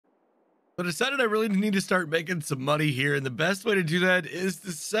So I decided I really need to start making some money here, and the best way to do that is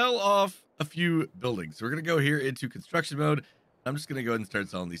to sell off a few buildings. So we're gonna go here into construction mode. I'm just gonna go ahead and start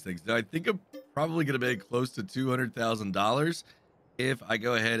selling these things. Now I think I'm probably gonna make close to $200,000 if I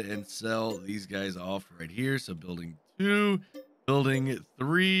go ahead and sell these guys off right here. So building two, building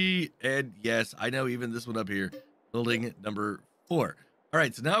three, and yes, I know even this one up here, building number four. All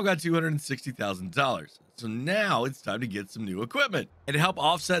right, so now I've got $260,000. So now it's time to get some new equipment. And to help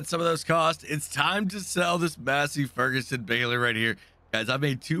offset some of those costs, it's time to sell this Massey Ferguson baler right here. Guys, I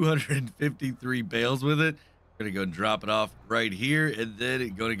made 253 bales with it. I'm gonna go and drop it off right here, and then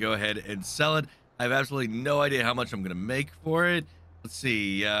going to go ahead and sell it. I have absolutely no idea how much I'm gonna make for it. Let's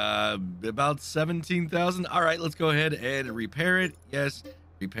see, about 17,000. All right, let's go ahead and repair it. Yes,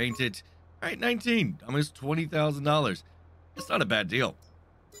 repaint it. All right, 19, almost $20,000. That's not a bad deal.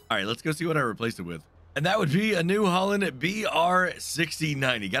 All right, let's go see what I replaced it with. And that would be a New Holland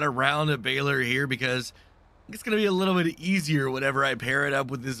BR6090. Got a round baler here because it's going to be a little bit easier whenever I pair it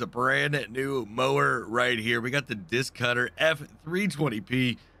up with this brand new mower right here. We got the disc cutter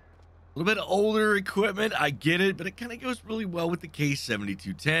F320P. A little bit older equipment, I get it, but it kind of goes really well with the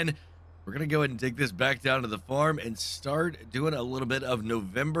K7210. We're going to go ahead and take this back down to the farm and start doing a little bit of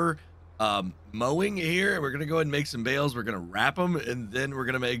November mowing here. We're gonna go ahead and make some bales. We're gonna wrap them, and then we're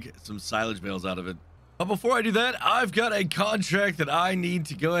gonna make some silage bales out of it. But before I do that, I've got a contract that I need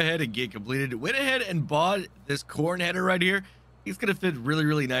to go ahead and get completed. Went ahead and bought this corn header right here. It's gonna fit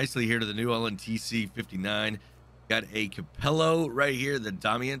really nicely here to the New Holland TC59. Got a Capello right here, the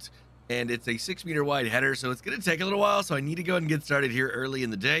Dominant, and it's a 6-meter wide header, so it's gonna take a little while. So I need to go ahead and get started here early in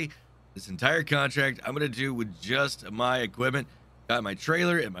the day. This entire contract I'm gonna do with just my equipment. Got my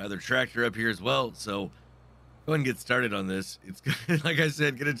trailer and my other tractor up here as well, so go ahead and get started on this. It's like I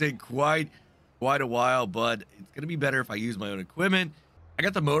said, gonna take quite a while, but it's gonna be better if I use my own equipment. I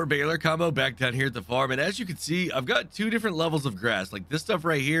got the mower baler combo back down here at the farm, and as you can see, I've got two different levels of grass. Like this stuff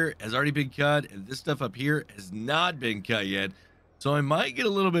right here has already been cut, and this stuff up here has not been cut yet. So I might get a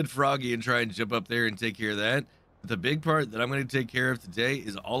little bit froggy and try and jump up there and take care of that. But the big part that I'm going to take care of today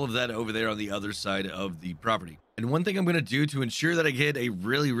is all of that over there on the other side of the property. And one thing I'm going to do to ensure that I get a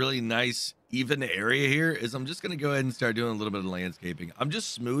really nice even area here is I'm just going to go ahead and start doing a little bit of landscaping. I'm just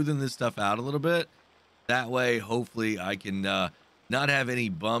smoothing this stuff out a little bit. That way, hopefully I can not have any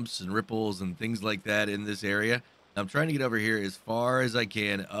bumps and ripples and things like that in this area. I'm trying to get over here as far as I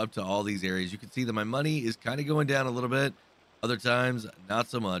can up to all these areas. You can see that my money is kind of going down a little bit. Other times, not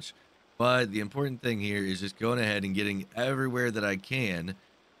so much. But the important thing here is just going ahead and getting everywhere that I can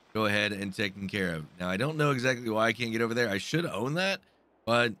go ahead and taken care of. Now, I don't know exactly why I can't get over there. I should own that,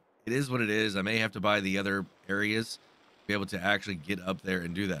 but it is what it is. I may have to buy the other areas to be able to actually get up there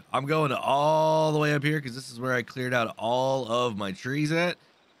and do that. I'm going all the way up here because this is where I cleared out all of my trees at.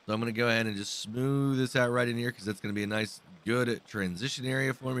 So I'm going to go ahead and just smooth this out right in here because that's going to be a nice, good transition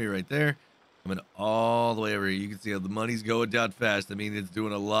area for me right there. Coming all the way over here. You can see how the money's going down fast. I mean, it's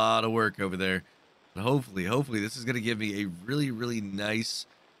doing a lot of work over there. But hopefully this is going to give me a really nice,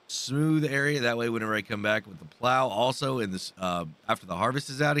 smooth area. That way, whenever I come back with the plow, also in this, after the harvest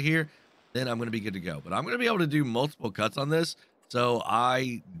is out of here, then I'm going to be good to go. But I'm going to be able to do multiple cuts on this. So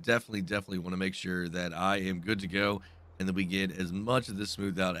I definitely want to make sure that I am good to go and that we get as much of this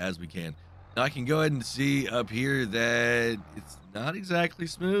smoothed out as we can. Now I can go ahead and see up here that it's not exactly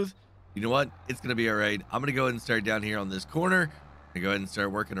smooth. You know what? It's going to be all right. I'm going to go ahead and start down here on this corner. I'm going to go ahead and start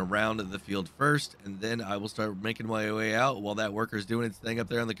working around the field first, and then I will start making my way out while that worker's doing its thing up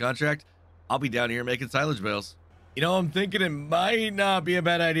there on the contract. I'll be down here making silage bales. You know, I'm thinking it might not be a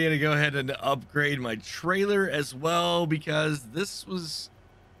bad idea to go ahead and upgrade my trailer as well, because this was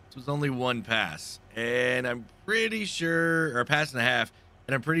only one pass, and I'm pretty sure, or a pass and a half,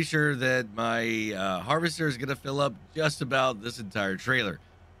 and I'm pretty sure that my harvester is going to fill up just about this entire trailer.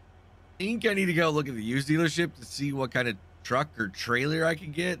 I think I need to go look at the used dealership to see what kind of truck or trailer I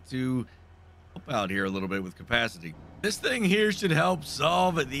can get to help out here a little bit with capacity. This thing here should help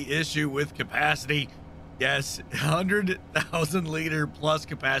solve the issue with capacity. Yes, 100,000 liter plus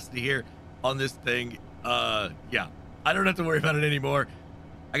capacity here on this thing. Yeah, I don't have to worry about it anymore.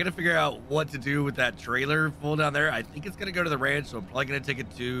 I got to figure out what to do with that trailer full down there. I think it's going to go to the ranch, so I'm probably going to take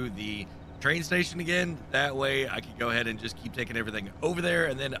it to the train station again. That way I can go ahead and just keep taking everything over there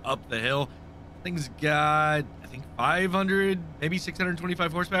and then up the hill. Thing's got, I think, 500, maybe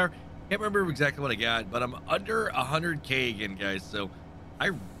 625 horsepower. Can't remember exactly what I got, but I'm under 100K again, guys. So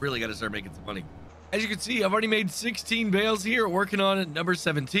I really got to start making some money. As you can see, I've already made 16 bales here, working on number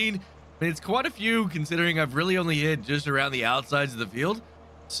 17. I mean, it's quite a few considering I've really only hit just around the outsides of the field.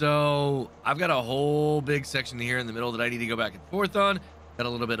 So I've got a whole big section here in the middle that I need to go back and forth on. Got a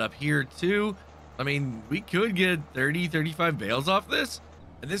little bit up here too. I mean, we could get 30, 35 bales off this.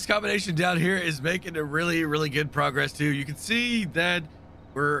 And this combination down here is making a really, really good progress too. You can see that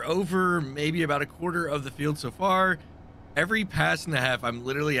we're over maybe about a quarter of the field so far. Every pass and a half, I'm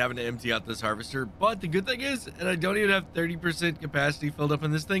literally having to empty out this harvester. But the good thing is, and I don't even have 30% capacity filled up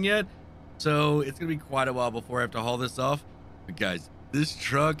in this thing yet. So it's going to be quite a while before I have to haul this off. But guys, this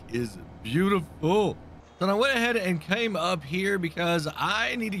truck is beautiful. So I went ahead and came up here because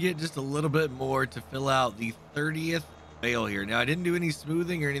I need to get just a little bit more to fill out the 30th bale here. Now, I didn't do any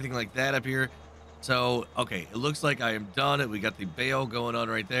smoothing or anything like that up here. So, okay, it looks like I am done. We got the bale going on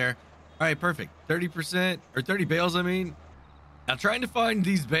right there. All right, perfect. 30% or 30 bales, I mean. Now, trying to find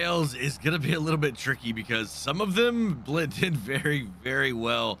these bales is going to be a little bit tricky because some of them blend in very, very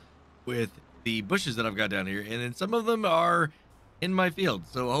well with the bushes that I've got down here. And then some of them are in my field.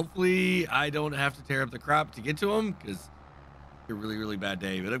 So hopefully I don't have to tear up the crop to get to them because it's a really, really bad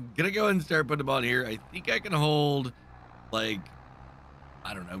day. But I'm going to go ahead and start putting them on here. I think I can hold like,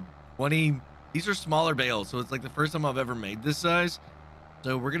 I don't know, 20. These are smaller bales. So it's like the first time I've ever made this size.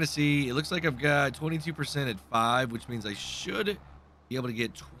 So we're going to see, it looks like I've got 22% at 5, which means I should be able to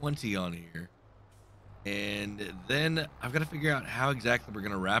get 20 on here. And then I've got to figure out how exactly we're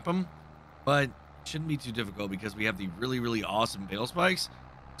going to wrap them. But it shouldn't be too difficult because we have the really, really awesome bale spikes.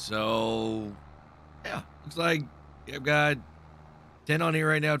 So, yeah, looks like I've got 10 on here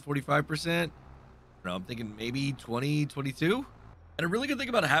right now at 45%. I'm thinking maybe 20, 22. And a really good thing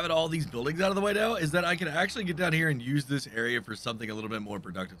about having all these buildings out of the way now is that I can actually get down here and use this area for something a little bit more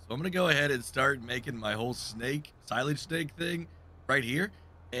productive. So I'm going to go ahead and start making my whole silage snake thing right here.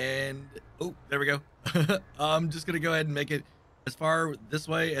 And, oh, there we go. I'm just going to go ahead and make it as far this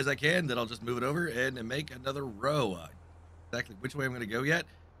way as I can. Then I'll just move it over and make another row. Exactly which way I'm going to go yet.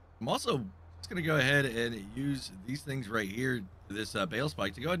 I'm also just going to go ahead and use these things right here, this bale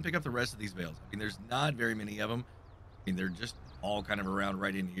spike, to go ahead and pick up the rest of these bales. I mean, there's not very many of them. I mean, they're just all kind of around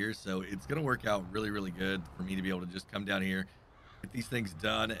right in here, so it's gonna work out really, really good for me to be able to just come down here, get these things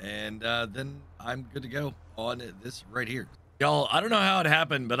done, and then I'm good to go on this right here. Y'all, I don't know how it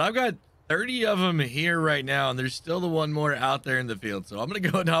happened, but I've got 30 of them here right now, and there's still the one more out there in the field. So I'm gonna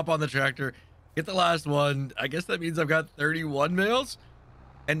go and hop on the tractor, get the last one. I guess that means I've got 31 bales.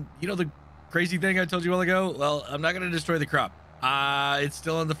 And you know the crazy thing I told you a while ago? Well, I'm not gonna destroy the crop. It's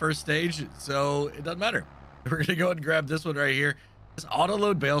still in the first stage, so it doesn't matter. We're going to go ahead and grab this one right here. This auto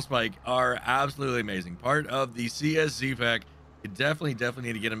load bale spike are absolutely amazing. Part of the CSZ pack. You definitely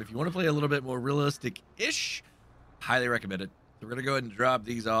need to get them. If you want to play a little bit more realistic-ish, highly recommend it. So we're going to go ahead and drop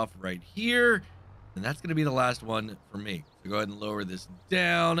these off right here. And that's going to be the last one for me. So go ahead and lower this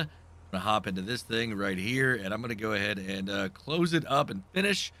down. I'm going to hop into this thing right here. And I'm going to go ahead and close it up and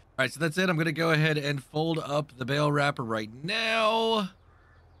finish. All right, so that's it. I'm going to go ahead and fold up the bale wrapper right now.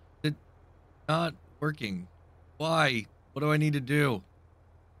 It's not working. Why? What do I need to do?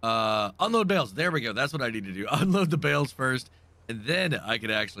 Unload bales. There we go. That's what I need to do. Unload the bales first, and then I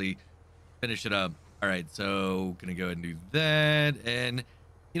could actually finish it up. All right, so gonna go ahead and do that. And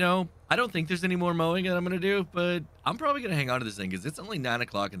you know, I don't think there's any more mowing that I'm gonna do, but I'm probably gonna hang on to this thing because it's only 9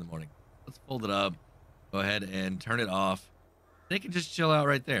 o'clock in the morning. Let's fold it up. Go ahead and turn it off. They can just chill out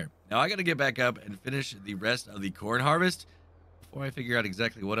right there. Now I gotta get back up and finish the rest of the corn harvest before I figure out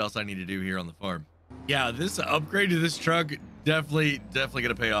exactly what else I need to do here on the farm. Yeah, this upgrade to this truck definitely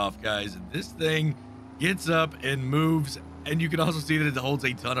gonna pay off, guys. This thing gets up and moves, and you can also see that it holds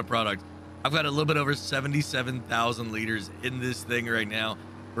a ton of product. I've got a little bit over 77,000 liters in this thing right now.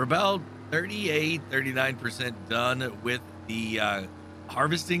 We're about 39% done with the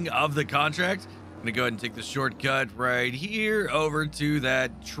harvesting of the contract. I'm gonna go ahead and take the shortcut right here over to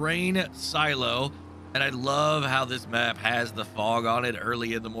that train silo. And I love how this map has the fog on it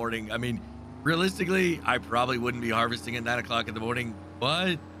early in the morning. I mean, realistically, I probably wouldn't be harvesting at 9 o'clock in the morning,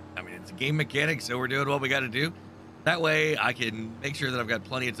 but I mean, it's a game mechanic, so we're doing what we got to do. That way I can make sure that I've got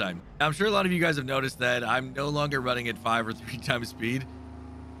plenty of time. Now, I'm sure a lot of you guys have noticed that I'm no longer running at 5 or 3 times speed.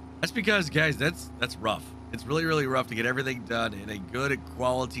 That's because, guys, that's rough. It's really, really rough to get everything done in a good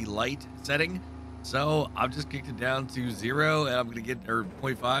quality light setting. So I've just kicked it down to 0, and I'm going to get, or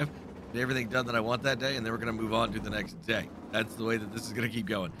 0.5, get everything done that I want that day, and then we're going to move on to the next day. That's the way that this is going to keep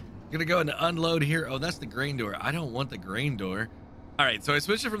going. I'm gonna go ahead and unload here. Oh, that's the grain door. I don't want the grain door. All right, so I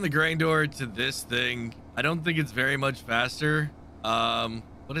switched it from the grain door to this thing. I don't think it's very much faster.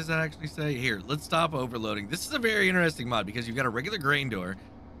 What does that actually say? Here, let's stop overloading. This is a very interesting mod because you've got a regular grain door,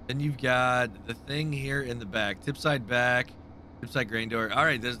 then you've got the thing here in the back, tip side back, tip side grain door. All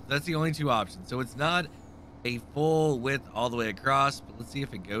right, that's the only 2 options. So it's not a full width all the way across, but let's see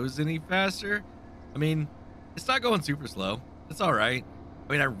if it goes any faster. I mean, it's not going super slow. It's all right.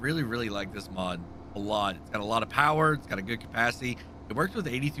 I mean, I really like this mod a lot. It's got a lot of power. It's got a good capacity. It worked with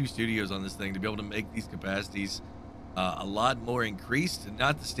 82 studios on this thing to be able to make these capacities a lot more increased, and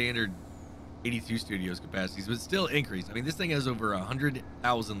not the standard 82 studios capacities, but still increased. I mean, this thing has over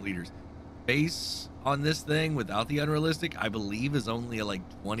 100,000 liters. Base on this thing without the unrealistic, I believe, is only like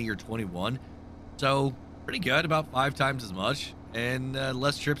 20 or 21. So pretty good, about 5 times as much, and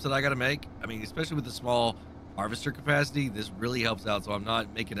less trips that I got to make. I mean, especially with the small harvester capacity, this really helps out. So I'm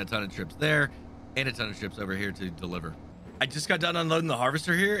not making a ton of trips there and a ton of trips over here to deliver. I just got done unloading the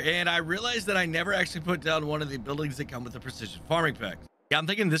harvester here, and I realized that I never actually put down one of the buildings that come with the precision farming packs. Yeah, I'm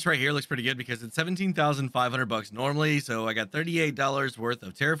thinking this right here looks pretty good because it's 17,500 bucks normally. So I got $38 worth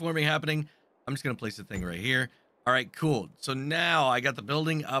of terraforming happening. I'm just going to place the thing right here. All right, cool. So now I got the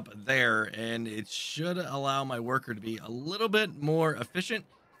building up there, and it should allow my worker to be a little bit more efficient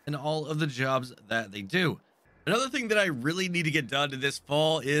in all of the jobs that they do. Another thing that I really need to get done this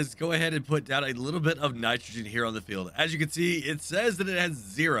fall is go ahead and put down a little bit of nitrogen here on the field. As you can see, it says that it has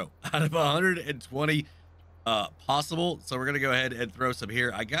 0 out of 120 possible. So we're going to go ahead and throw some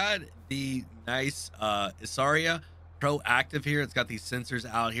here. I got the nice Isaria Pro Active here. It's got these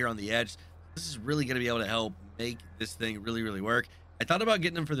sensors out here on the edge. This is really going to be able to help make this thing really work. I thought about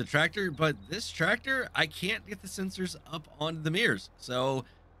getting them for the tractor, but this tractor, I can't get the sensors up on the mirrors. So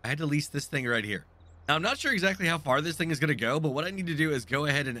I had to lease this thing right here. Now, I'm not sure exactly how far this thing is going to go, but what I need to do is go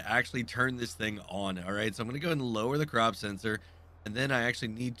ahead and actually turn this thing on. All right, so I'm going to go ahead and lower the crop sensor, and then I actually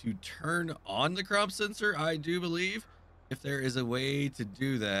need to turn on the crop sensor, I do believe, if there is a way to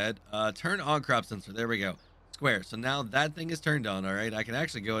do that. Turn on crop sensor. There we go. Square. So now that thing is turned on. All right, I can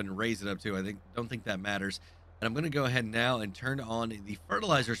actually go ahead and raise it up too. Don't think that matters. And I'm going to go ahead now and turn on the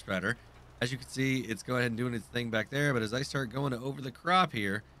fertilizer spreader. As you can see, it's going ahead and doing its thing back there. But as I start going over the crop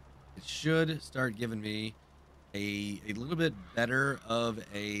here, it should start giving me a little bit better of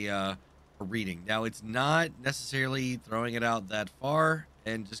a reading. Now, it's not necessarily throwing it out that far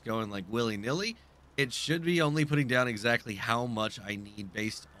and just going like willy-nilly. It should be only putting down exactly how much I need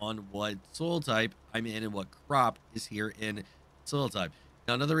based on what soil type I'm in and what crop is here in soil type.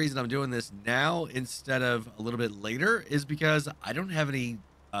 Now, another reason I'm doing this now instead of a little bit later is because I don't have any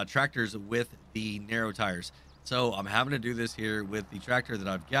tractors with the narrow tires. So I'm having to do this here with the tractor that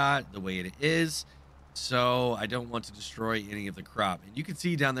I've got the way it is. So I don't want to destroy any of the crop. And you can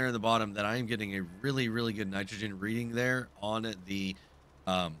see down there in the bottom that I am getting a really good nitrogen reading there on the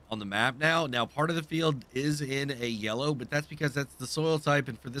map now. Now, part of the field is in a yellow, but that's because that's the soil type.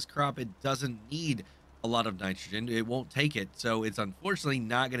 And for this crop, it doesn't need a lot of nitrogen. It won't take it. So it's unfortunately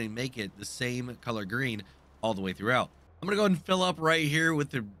not going to make it the same color green all the way throughout. I'm going to go ahead and fill up right here with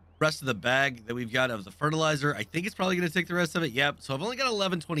the rest of the bag that we've got of the fertilizer. I think it's probably going to take the rest of it. Yep. So I've only got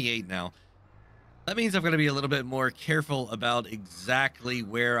 1128 now. That means I've got to be a little bit more careful about exactly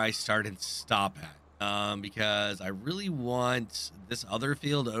where I start and stop at. Because I really want this other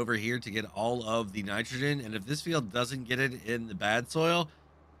field over here to get all of the nitrogen. And if this field doesn't get it in the bad soil,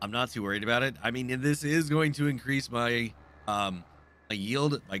 I'm not too worried about it. I mean, this is going to increase my my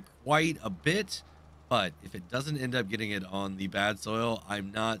yield by quite a bit. But if it doesn't end up getting it on the bad soil,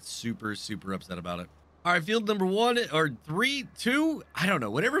 I'm not super upset about it. All right, field number 1 or 3, 2, I don't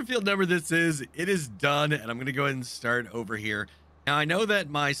know. Whatever field number this is, it is done. And I'm going to go ahead and start over here. Now, I know that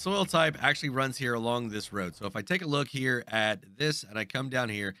my soil type actually runs here along this road. So if I take a look here at this and I come down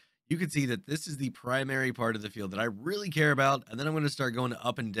here, you can see that this is the primary part of the field that I really care about. And then I'm going to start going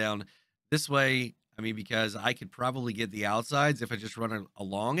up and down this way. I mean, because I could probably get the outsides if I just run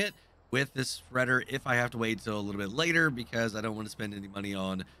along it with this spreader if I have to wait till a little bit later, because I don't want to spend any money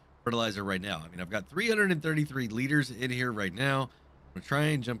on fertilizer right now. I mean, I've got 333 liters in here right now. I'm gonna try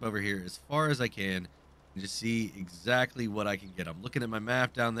and jump over here as far as I can and just see exactly what I can get. I'm looking at my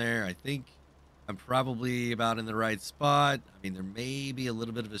map down there. I think I'm probably about in the right spot. I mean, there may be a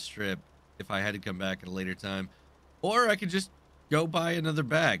little bit of a strip if I had to come back at a later time, or I could just go buy another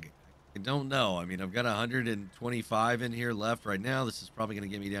bag. I don't know. I mean, I've got 125 in here left right now. This is probably going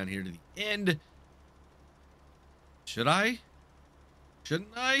to get me down here to the end. Should I? Shouldn't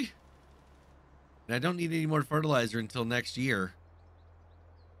I? And I don't need any more fertilizer until next year.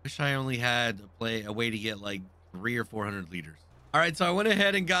 Wish I only had a way to get like 300 or 400 liters. All right, so I went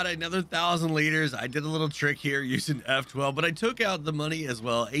ahead and got another 1,000 liters. I did a little trick here using F12, but I took out the money as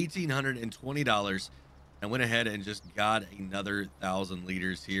well, $1,820. I went ahead and just got another 1,000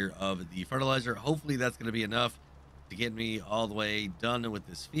 liters here of the fertilizer. Hopefully that's going to be enough to get me all the way done with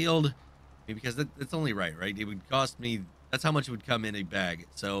this field. I mean, because it's only right? It would cost me, that's how much it would come in a bag.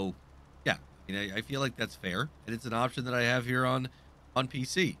 So yeah, I mean, I feel like that's fair. And it's an option that I have here on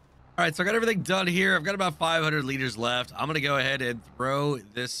PC. All All right, so I got everything done here. I've got about 500 liters left. I'm going to go ahead and throw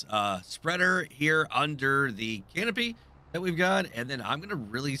this spreader here under the canopy that we've got. And then I'm going to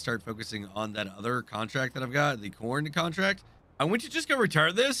really start focusing on that other contract that I've got, the corn contract. I went to just go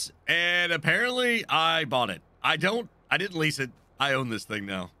return this, and apparently I bought it. I didn't lease it. I own this thing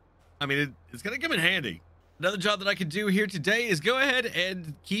now. I mean, it's going to come in handy. Another job that I could do here today is go ahead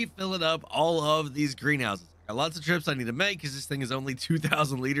and keep filling up all of these greenhouses. I got lots of trips I need to make because this thing is only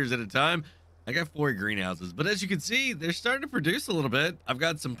 2,000 liters at a time. I got 4 greenhouses, but as you can see, they're starting to produce a little bit. I've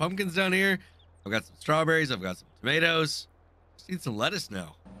got some pumpkins down here. I've got some strawberries. I've got some tomatoes. Just need some lettuce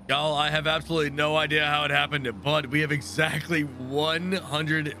now. Y'all, I have absolutely no idea how it happened, but we have exactly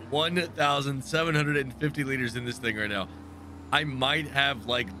 101,750 liters in this thing right now. I might have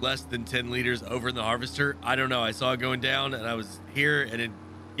like less than 10 liters over in the harvester. I don't know. I saw it going down and I was here, and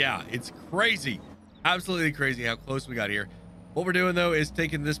yeah, it's crazy. Absolutely crazy how close we got here. What we're doing though is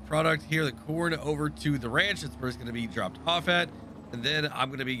taking this product here, the corn, over to the ranch. That's where it's going to be dropped off at. And then I'm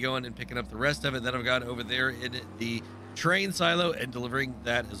going to be going and picking up the rest of it that I've got over there in the train silo and delivering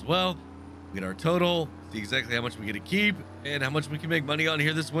that as well. We get our total, see exactly how much we get to keep and how much we can make money on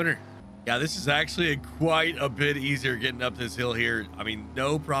here this winter. Yeah, this is actually quite a bit easier getting up this hill here. I mean,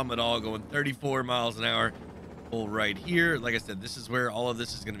 no problem at all, going 34 miles an hour. Pull right here. Like I said, this is where all of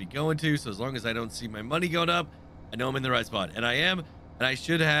this is going to be going to. So as long as I don't see my money going up, I know I'm in the right spot, and I am. And I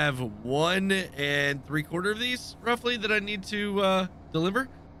should have 1 3/4 of these roughly that I need to deliver.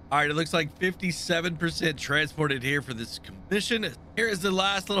 All right, it looks like 57% transported here for this commission. Here is the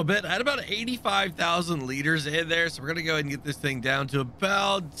last little bit. I had about 85,000 liters in there, so we're gonna go ahead and get this thing down to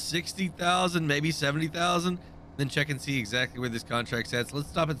about 60,000, maybe 70,000. Then check and see exactly where this contract's at. So let's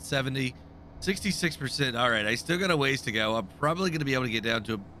stop at 70, 66%. All right, I still got a ways to go. I'm probably gonna be able to get down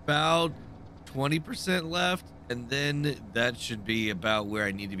to about 20% left, and then that should be about where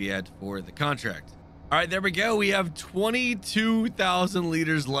I need to be at for the contract. All right, there we go. We have 22,000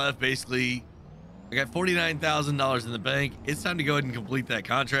 liters left, basically. I got $49,000 in the bank. It's time to go ahead and complete that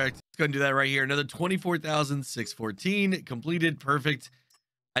contract. Let's go and do that right here. Another 24,614 completed. Perfect.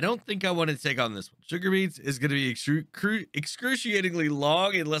 I don't think I want to take on this one. Sugar beets is going to be excruciatingly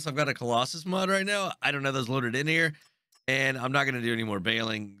long unless I've got a Colossus mod right now. I don't have those loaded in here, and I'm not going to do any more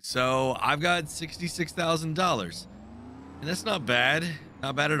baling. So I've got $66,000, and that's not bad.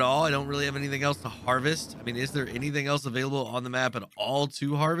 Not bad at all. I don't really have anything else to harvest. I mean, is there anything else available on the map at all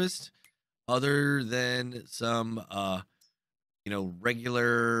to harvest other than some,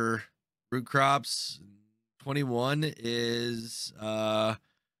 regular root crops? 21 is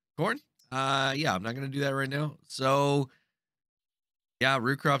corn. Yeah, I'm not going to do that right now. So, yeah,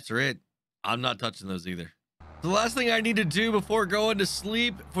 root crops are it. I'm not touching those either. The last thing I need to do before going to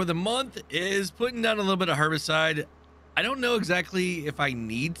sleep for the month is putting down a little bit of herbicide. I don't know exactly if I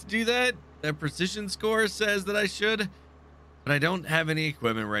need to do that. The precision score says that I should, but I don't have any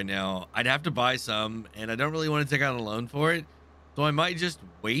equipment right now. I'd have to buy some, and I don't really want to take out a loan for it. So I might just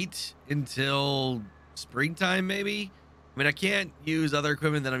wait until springtime, maybe. I mean, I can't use other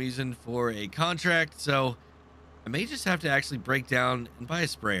equipment that I'm using for a contract, so I may just have to actually break down and buy a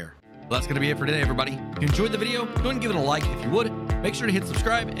sprayer. Well, that's going to be it for today, everybody. If you enjoyed the video, go ahead and give it a like if you would. Make sure to hit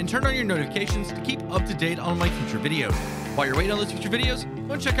subscribe and turn on your notifications to keep up to date on my future videos. While you're waiting on those future videos,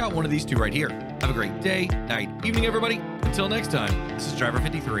 go and check out one of these two right here. Have a great day, night, evening, everybody. Until next time, this is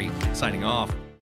Driver53 signing off.